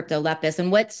cryptolepis.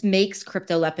 And what makes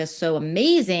cryptolepis so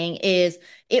amazing is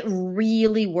it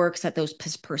really works at those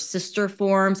persister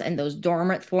forms and those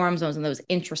dormant forms, those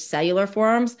intracellular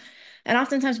forms. And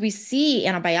oftentimes we see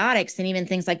antibiotics and even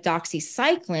things like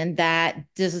doxycycline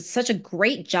that does such a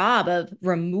great job of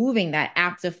removing that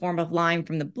active form of Lyme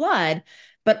from the blood.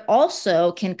 but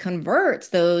also can convert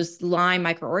those Lyme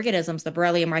microorganisms, the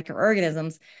Borrelia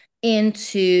microorganisms,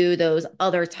 into those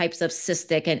other types of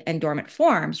cystic and dormant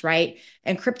forms, right?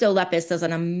 And Cryptolepis does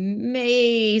an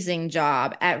amazing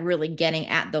job at really getting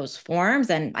at those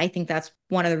forms. And I think that's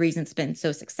one of the reasons it's been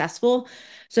so successful.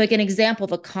 So, like an example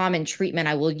of a common treatment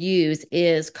I will use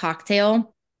is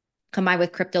cocktail combined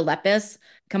with Cryptolepis,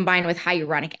 combined with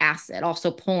hyaluronic acid, also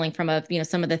pulling from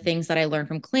some of the things that I learned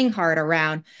from Klinghardt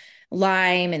around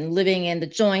Lyme and living in the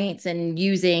joints and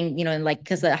using, and like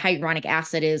because the hyaluronic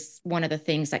acid is one of the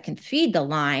things that can feed the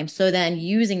Lyme. So then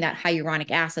using that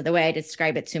hyaluronic acid, the way I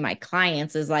describe it to my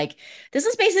clients is like, this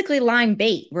is basically Lyme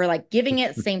bait. We're like giving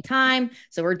it at the same time.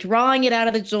 So we're drawing it out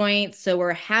of the joints. So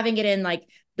we're having it in like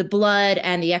the blood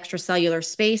and the extracellular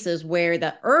spaces where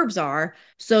the herbs are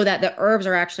so that the herbs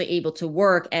are actually able to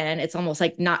work and it's almost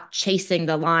like not chasing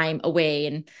the Lyme away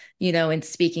and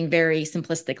speaking very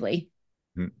simplistically.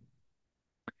 Mm.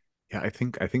 Yeah, I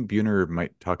think Buhner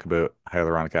might talk about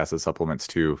hyaluronic acid supplements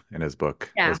too in his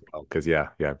book Yeah. as well. Because yeah,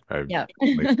 I Yeah.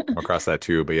 like come across that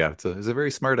too. But yeah, it's a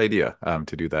very smart idea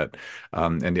to do that.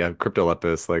 And yeah,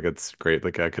 Cryptolepis, like it's great.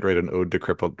 Like I could write an ode to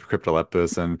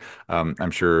Cryptolepis, and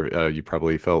I'm sure you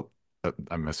probably felt.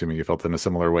 I'm assuming you felt in a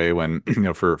similar way when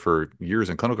for years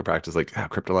in clinical practice, like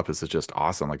Cryptolepis is just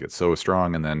awesome. Like it's so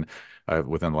strong, and then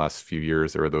within the last few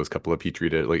years, there were those couple of petri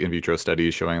like in vitro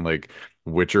studies showing like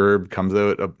which herb comes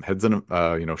out heads and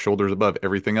shoulders above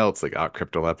everything else, like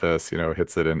Cryptolepis,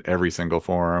 hits it in every single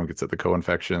form, gets at the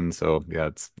co-infection. So yeah,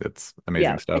 it's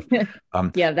amazing Yeah. stuff.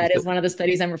 Um, Yeah, that just is one of the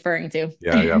studies I'm referring to.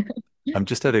 yeah. I'm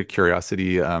just out of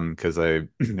curiosity, because I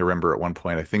remember at one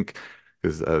point, I think,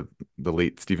 because the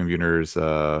late Stephen Buhner's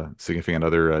significant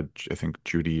other, I think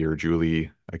Judy or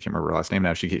Julie, I can't remember her last name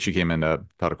now. She came and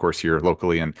taught a course here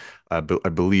locally, and I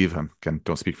believe, again,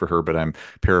 don't speak for her, but I'm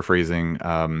paraphrasing,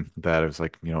 that it was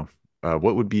like,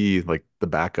 what would be like the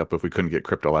backup if we couldn't get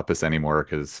Cryptolepis anymore?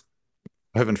 Because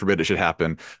heaven forbid it should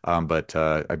happen. But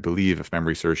I believe, if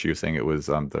memory serves, she was saying it was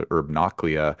the herb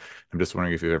Knocklea. I'm just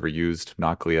wondering if you've ever used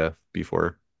Knocklea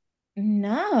before.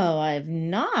 No, I've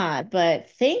not, but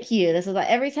thank you. This is like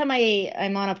every time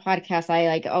I'm on a podcast, I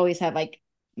like always have like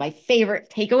my favorite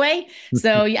takeaway.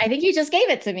 So I think you just gave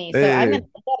it to me. So I'm Hey, gonna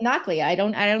look up Knockley. I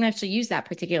don't actually use that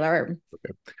particular herb.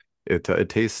 it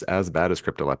tastes as bad as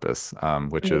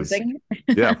Cryptolepis, which is Amazing.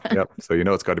 yeah, yep. So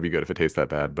it's got to be good if it tastes that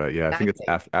bad. But yeah, I think it's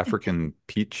Exactly. African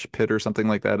peach pit or something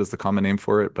like that is the common name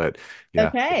for it. But yeah.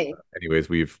 Okay. Anyways,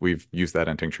 we've used that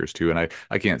in tinctures too, and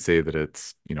I can't say that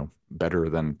it's better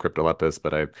than Cryptolepis,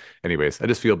 but I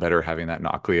just feel better having that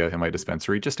Knocklea in my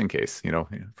dispensary just in case,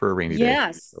 for a rainy day.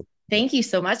 Yes. So, yeah, Thank you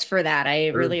so much for that.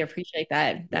 I sure. really appreciate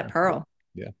that Yeah, yeah, pearl.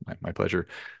 yeah. My pleasure.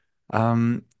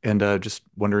 And just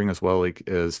wondering as well, like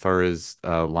as far as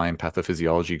Lyme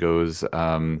pathophysiology goes,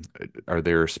 are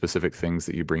there specific things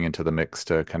that you bring into the mix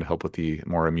to kind of help with the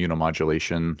more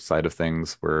immunomodulation side of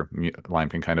things, where Lyme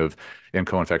can kind of, and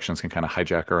co-infections can kind of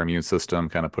hijack our immune system,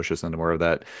 kind of push us into more of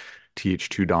that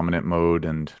Th2 dominant mode,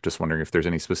 and just wondering if there's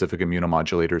any specific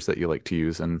immunomodulators that you like to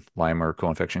use in Lyme or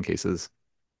co-infection cases?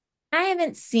 I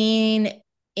haven't seen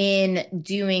in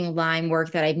doing line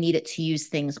work that I've needed to use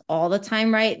things all the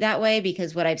time right that way,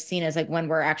 because what I've seen is like when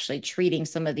we're actually treating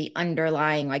some of the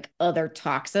underlying like other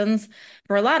toxins,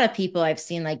 for a lot of people I've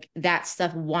seen like that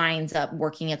stuff winds up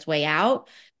working its way out.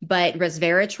 But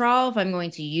resveratrol, if I'm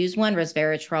going to use one,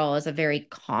 resveratrol is a very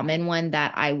common one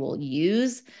that I will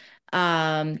use.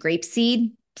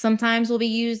 Grapeseed sometimes will be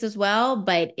used as well,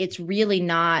 but it's really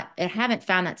not, I haven't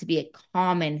found that to be a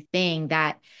common thing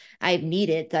that I've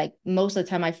needed. Like most of the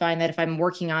time, I find that if I'm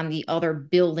working on the other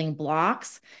building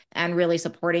blocks and really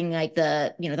supporting like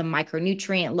the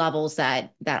micronutrient levels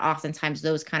that oftentimes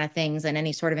those kind of things and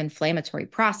any sort of inflammatory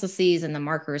processes and the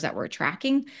markers that we're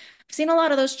tracking, I've seen a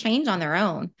lot of those change on their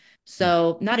own.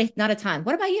 So not a ton.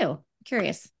 What about you?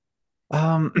 Curious.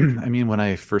 I mean, when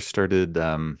I first started,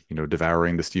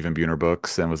 devouring the Stephen Buhner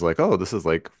books and was like, oh, this is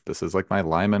like my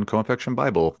Lyme and co-infection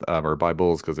Bible, or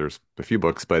Bibles, because there's a few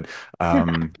books, but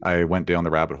I went down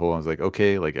the rabbit hole and was like,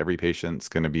 okay, like every patient's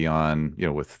going to be on,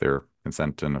 with their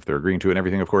consent and if they're agreeing to it and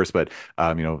everything, of course, but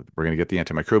we're going to get the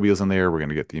antimicrobials in there, we're going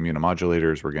to get the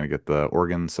immunomodulators, we're going to get the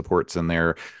organ supports in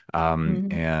there,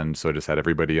 Mhm. and so I just had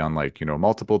everybody on like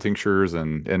multiple tinctures,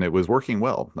 and it was working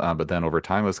well, but then over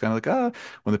time, I was kind of like,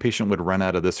 when the patient would run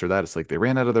out of this or that, it's like they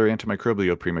ran out of their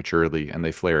antimicrobial prematurely and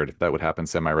they flared. That would happen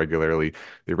semi-regularly.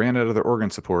 They ran out of their organ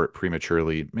support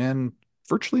prematurely and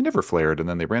virtually never flared. And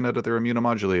then they ran out of their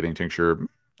immunomodulating tincture,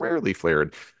 rarely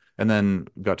flared. And then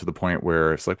got to the point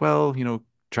where it's like, well,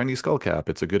 Chinese skullcap,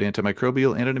 it's a good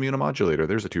antimicrobial and an immunomodulator.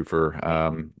 There's a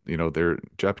twofer. They're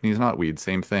Japanese knotweed,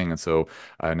 same thing. And so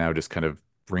I now just kind of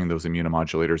bring those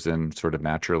immunomodulators in sort of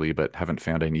naturally, but haven't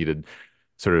found I needed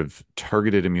sort of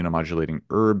targeted immunomodulating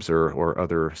herbs or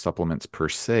other supplements per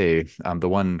se. The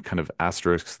one kind of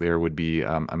asterisk there would be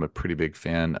I'm a pretty big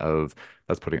fan of,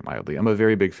 that's putting it mildly, I'm a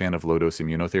very big fan of low dose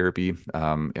immunotherapy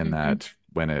in Mhm. that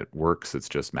when it works, it's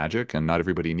just magic and not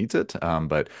everybody needs it.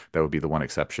 But that would be the one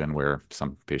exception where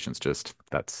some patients just,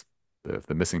 that's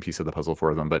the missing piece of the puzzle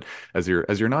for them. But as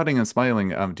you're nodding and smiling,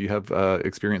 do you have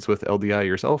experience with LDI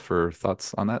yourself or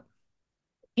thoughts on that?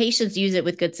 Patients use it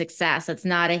with good success. It's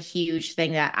not a huge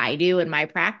thing that I do in my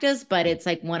practice, but it's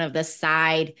like one of the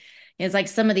side. It's like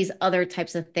some of these other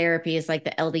types of therapies, like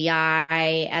the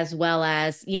LDI, as well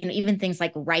as even things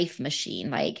like Rife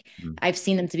machine. Like Mm, I've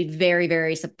seen them to be very,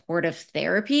 very supportive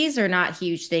therapies, are not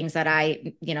huge things that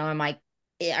am like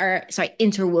are sorry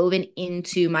interwoven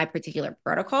into my particular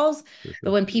protocols. for But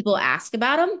sure. when people ask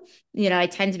about them, I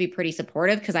tend to be pretty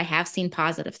supportive because I have seen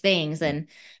positive things. Mm, And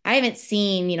I haven't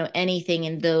seen, anything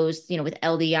in those, with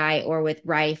LDI or with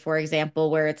Rife, for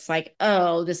example, where it's like,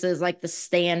 oh, this is like the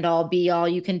stand all be all.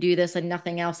 You can do this and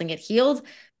nothing else and get healed.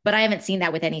 But I haven't seen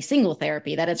that with any single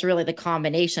therapy, that it's really the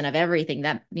combination of everything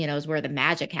that, is where the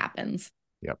magic happens.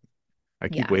 yep. I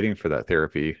keep Yeah. waiting for that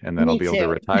therapy, and then I'll Me be able to too.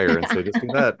 retire and say, just do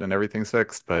that, and everything's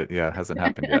fixed. But yeah, it hasn't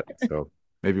happened yet. So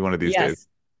maybe one of these days.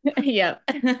 Yes. Yep.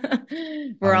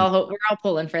 Um, We're all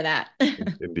pulling for that.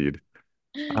 indeed.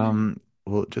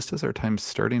 Well, just as our time's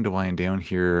starting to wind down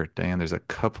here, Diane, there's a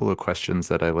couple of questions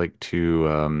that I like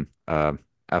to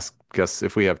ask guests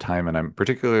if we have time, and I'm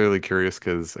particularly curious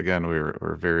because, again,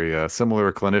 we're very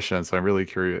similar clinicians, so I'm really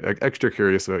curious, extra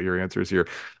curious about your answers here.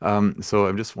 So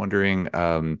I'm just wondering,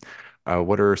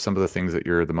 what are some of the things that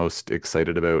you're the most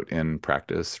excited about in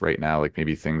practice right now? Like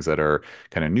maybe things that are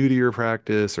kind of new to your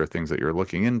practice, or things that you're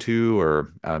looking into,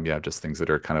 or yeah, just things that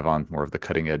are kind of on more of the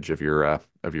cutting edge of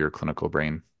your clinical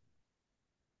brain.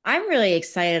 I'm really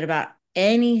excited about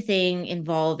anything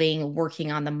involving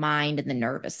working on the mind and the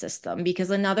nervous system because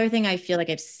another thing I feel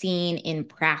like I've seen in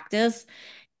practice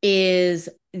is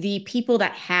the people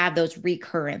that have those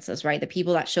recurrences, right? The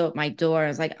people that show up my door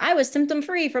is like, I was symptom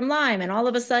free from Lyme. And all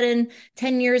of a sudden,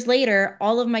 10 years later,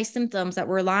 all of my symptoms that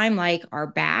were Lyme like are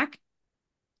back.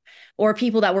 Or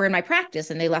people that were in my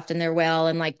practice and they left in their well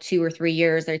in like 2 or 3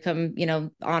 years, they come,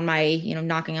 on my,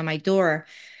 knocking on my door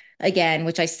again,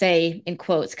 which I say in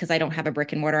quotes because I don't have a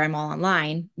brick and mortar, I'm all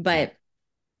online. But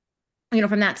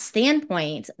from that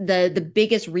standpoint, the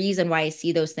biggest reason why I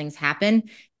see those things happen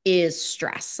is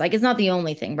stress. Like it's not the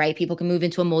only thing, right? People can move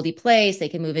into a moldy place, they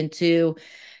can move into,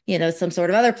 some sort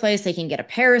of other place, they can get a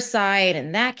parasite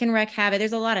and that can wreak havoc.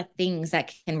 There's a lot of things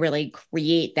that can really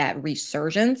create that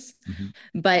resurgence. Mhm.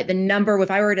 But the number,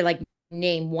 if I were to like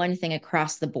name one thing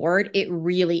across the board, it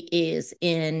really is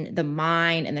in the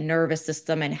mind and the nervous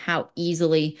system and how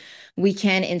easily we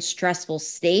can, in stressful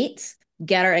states,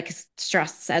 get our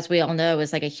stress, as we all know,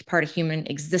 is like a part of human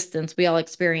existence. We all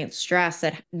experience stress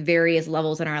at various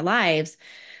levels in our lives.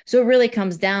 So it really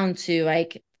comes down to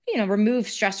like, remove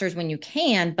stressors when you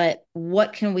can, but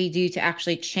what can we do to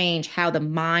actually change how the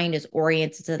mind is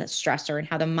oriented to the stressor and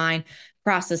how the mind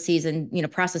processes and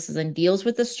deals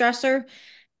with the stressor.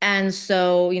 And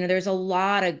so, there's a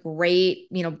lot of great,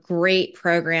 great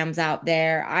programs out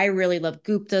there. I really love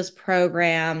Gupta's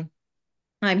program.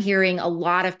 I'm hearing a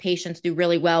lot of patients do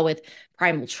really well with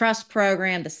Primal Trust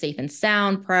program, the Safe and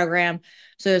Sound program.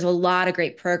 So there's a lot of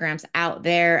great programs out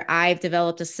there. I've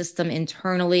developed a system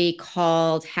internally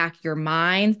called Hack Your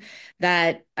Mind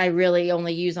that I really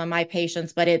only use on my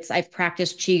patients, but I've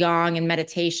practiced Qigong and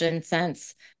meditation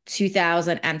since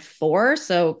 2004,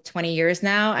 so 20 years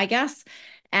now, I guess.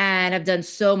 And I've done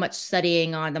so much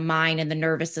studying on the mind and the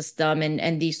nervous system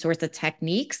and these sorts of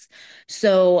techniques.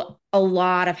 So a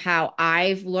lot of how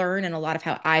I've learned and a lot of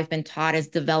how I've been taught is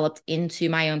developed into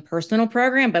my own personal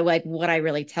program. But like what I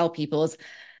really tell people is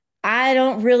I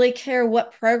don't really care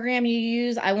what program you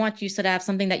use. I want you to have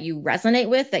something that you resonate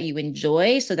with, that you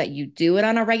enjoy, so that you do it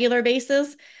on a regular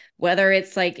basis. Whether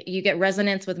it's like you get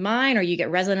resonance with mine or you get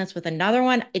resonance with another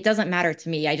one, it doesn't matter to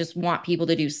me. I just want people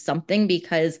to do something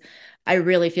because I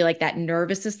really feel like that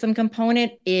nervous system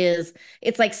component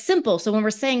it's like simple. So when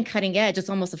we're saying cutting edge, it's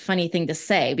almost a funny thing to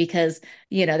say because,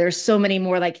 there's so many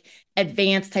more like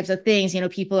advanced types of things.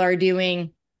 People are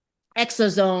doing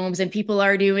exosomes and people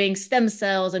are doing stem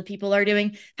cells and people are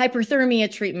doing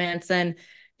hyperthermia treatments and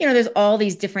there's all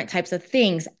these different types of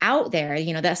things out there,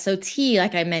 the SOT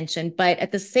like I mentioned, but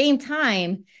at the same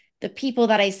time the people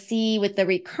that I see with the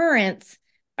recurrence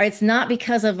are it's not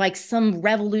because of like some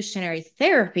revolutionary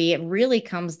therapy. It really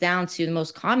comes down to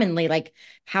most commonly like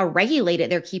how regulated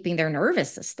they're keeping their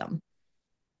nervous system.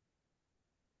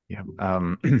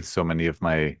 Yeah. So many of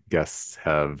my guests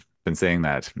have been saying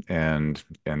that, and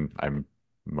I'm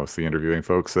mostly interviewing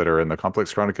folks that are in the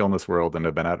complex chronic illness world and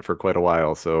have been at it for quite a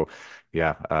while. So,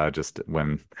 yeah, just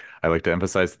when I like to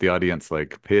emphasize to the audience,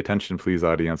 like, pay attention, please,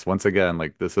 audience. Once again,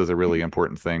 like this is a really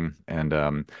important thing, and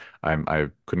I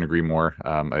couldn't agree more.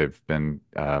 I've been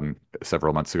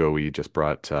several months ago, we just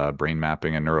brought brain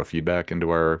mapping and neurofeedback into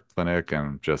our clinic,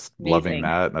 and just loving Amazing.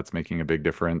 that. That's making a big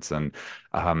difference, and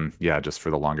yeah, just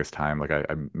for the longest time, like I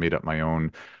made up my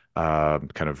own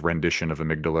kind of rendition of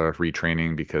amygdala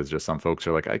retraining because just some folks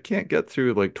are like, I can't get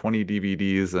through like 20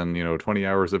 DVDs and 20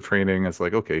 hours of training. It's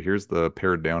like, okay, here's the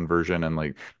pared down version, and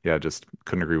like, yeah, just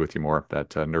couldn't agree with you more.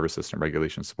 That nervous system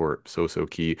regulation support so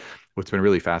key. What's been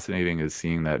really fascinating is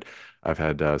seeing that I've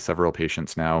had several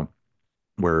patients now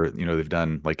where they've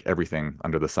done like everything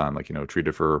under the sun, like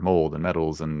treated for mold and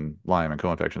metals and Lyme and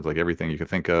co-infections, like everything you could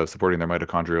think of, supporting their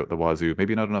mitochondria at the wazoo.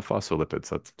 Maybe not enough phospholipids.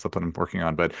 That's something I'm working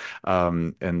on, but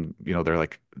and they're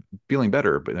like feeling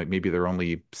better, but like maybe they're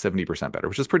only 70% better,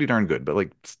 which is pretty darn good, but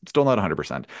like still not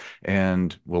 100%.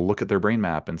 And we'll look at their brain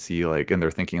map and see like, and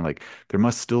they're thinking like there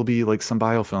must still be like some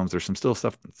biofilms.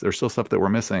 There's still stuff that we're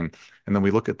missing. And then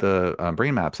we look at the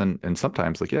brain maps, and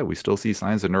sometimes, like, yeah, we still see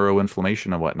signs of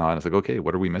neuroinflammation and whatnot. It's like, okay,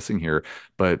 what are we missing here?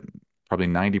 But probably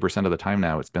 90% of the time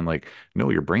now, it's been like, no,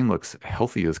 your brain looks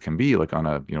healthy as can be, like on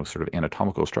a, sort of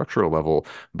anatomical structural level,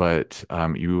 but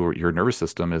your nervous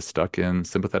system is stuck in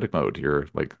sympathetic mode. You're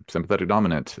like sympathetic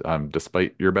dominant,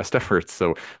 despite your best efforts.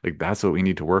 So like that's what we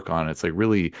need to work on. It's like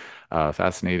really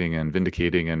fascinating and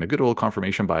vindicating, and a good old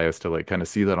confirmation bias to like kind of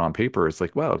see that on paper. It's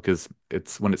like, wow, because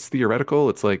it's when it's theoretical,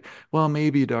 it's like, well,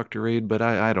 maybe Dr. Reid, but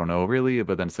I don't know really.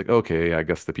 But then it's like, okay, I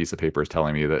guess the piece of paper is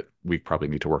telling me that we probably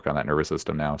need to work on that nervous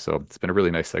system now. So it's been a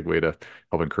really nice segue to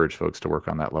help encourage folks to work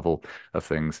on that level of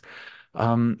things.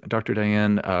 Dr.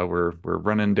 Diane, we're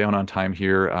running down on time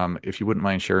here. If you wouldn't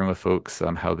mind sharing with folks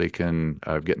how they can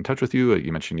get in touch with you.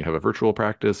 You mentioned you have a virtual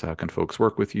practice. How can folks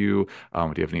work with you?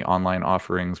 Do you have any online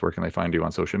offerings? Where can they find you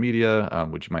on social media?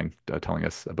 Would you mind telling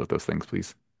us about those things,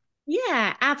 please?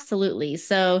 Yeah, absolutely.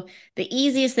 So the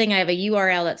easiest thing, I have a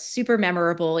URL that's super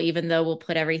memorable, even though we'll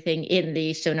put everything in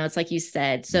the show notes, like you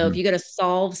said. So if Mhm. you go to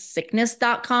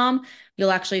solvesickness.com,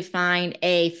 you'll actually find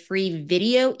a free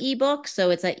video ebook.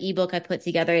 So it's an ebook I put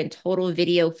together in total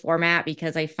video format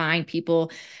because I find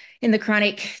people in the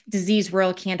chronic disease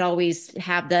world can't always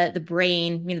have the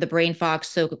brain, the brain fog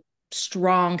so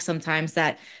strong sometimes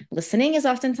that listening is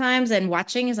oftentimes and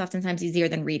watching is oftentimes easier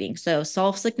than reading. So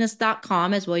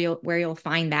solvesickness.com is where you'll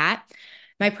find that.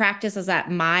 My practice is at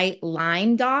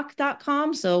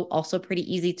mylymedoc.com. So also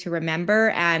pretty easy to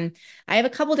remember. And I have a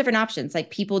couple different options. Like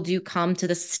people do come to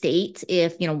the state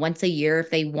if, once a year, if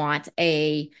they want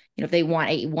a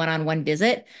one-on-one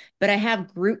visit, but I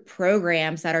have group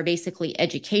programs that are basically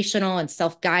educational and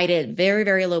self-guided, very,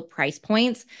 very low price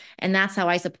points. And that's how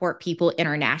I support people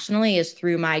internationally is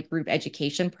through my group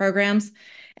education programs.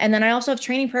 And then I also have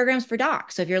training programs for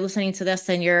docs. So if you're listening to this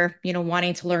and you're,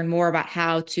 wanting to learn more about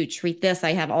how to treat this,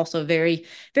 I have also very,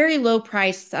 very low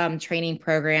price training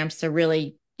programs to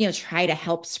really, try to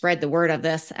help spread the word of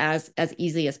this as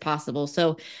easy as possible.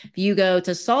 So if you go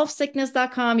to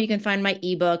solvesickness.com, you can find my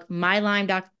ebook.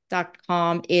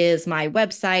 Mylymedoc.com is my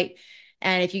website.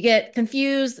 And if you get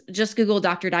confused, just Google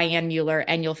Dr. Diane Mueller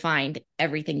and you'll find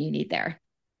everything you need there.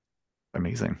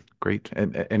 Amazing. Great.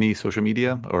 And any social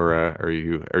media, or are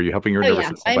you helping your Oh nervous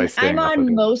yeah, system by I'm staying off of on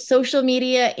it? most social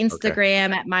media, Okay.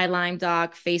 Instagram at my Lyme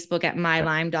Doc, Facebook at my Yeah.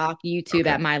 Lyme Doc, YouTube Okay.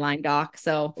 at my Lyme Doc.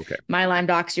 So Okay. my Lyme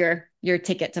Doc's your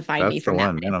ticket to find me That's the from that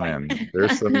one. Man, oh man.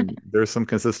 standpoint. There's some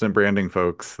consistent branding,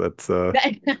 folks. That's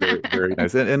very, very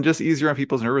nice. And just easier on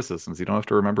people's nervous systems. You don't have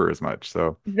to remember as much.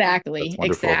 So Exactly, that's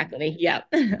wonderful. exactly.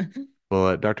 Yep.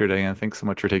 Well, Dr. Diane, thanks so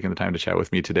much for taking the time to chat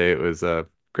with me today. It was a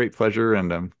great pleasure,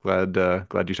 and I'm glad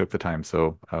you took the time.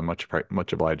 So much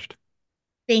obliged.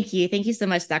 Thank you. Thank you so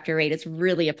much, Dr. Reid. It's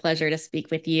really a pleasure to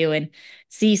speak with you and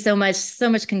see so much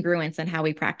congruence in how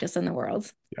we practice in the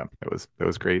world. Yeah, it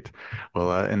was great.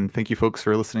 Well, and thank you folks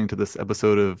for listening to this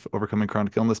episode of Overcoming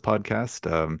Chronic Illness podcast.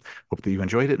 Hope that you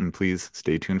enjoyed it, and please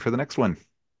stay tuned for the next one.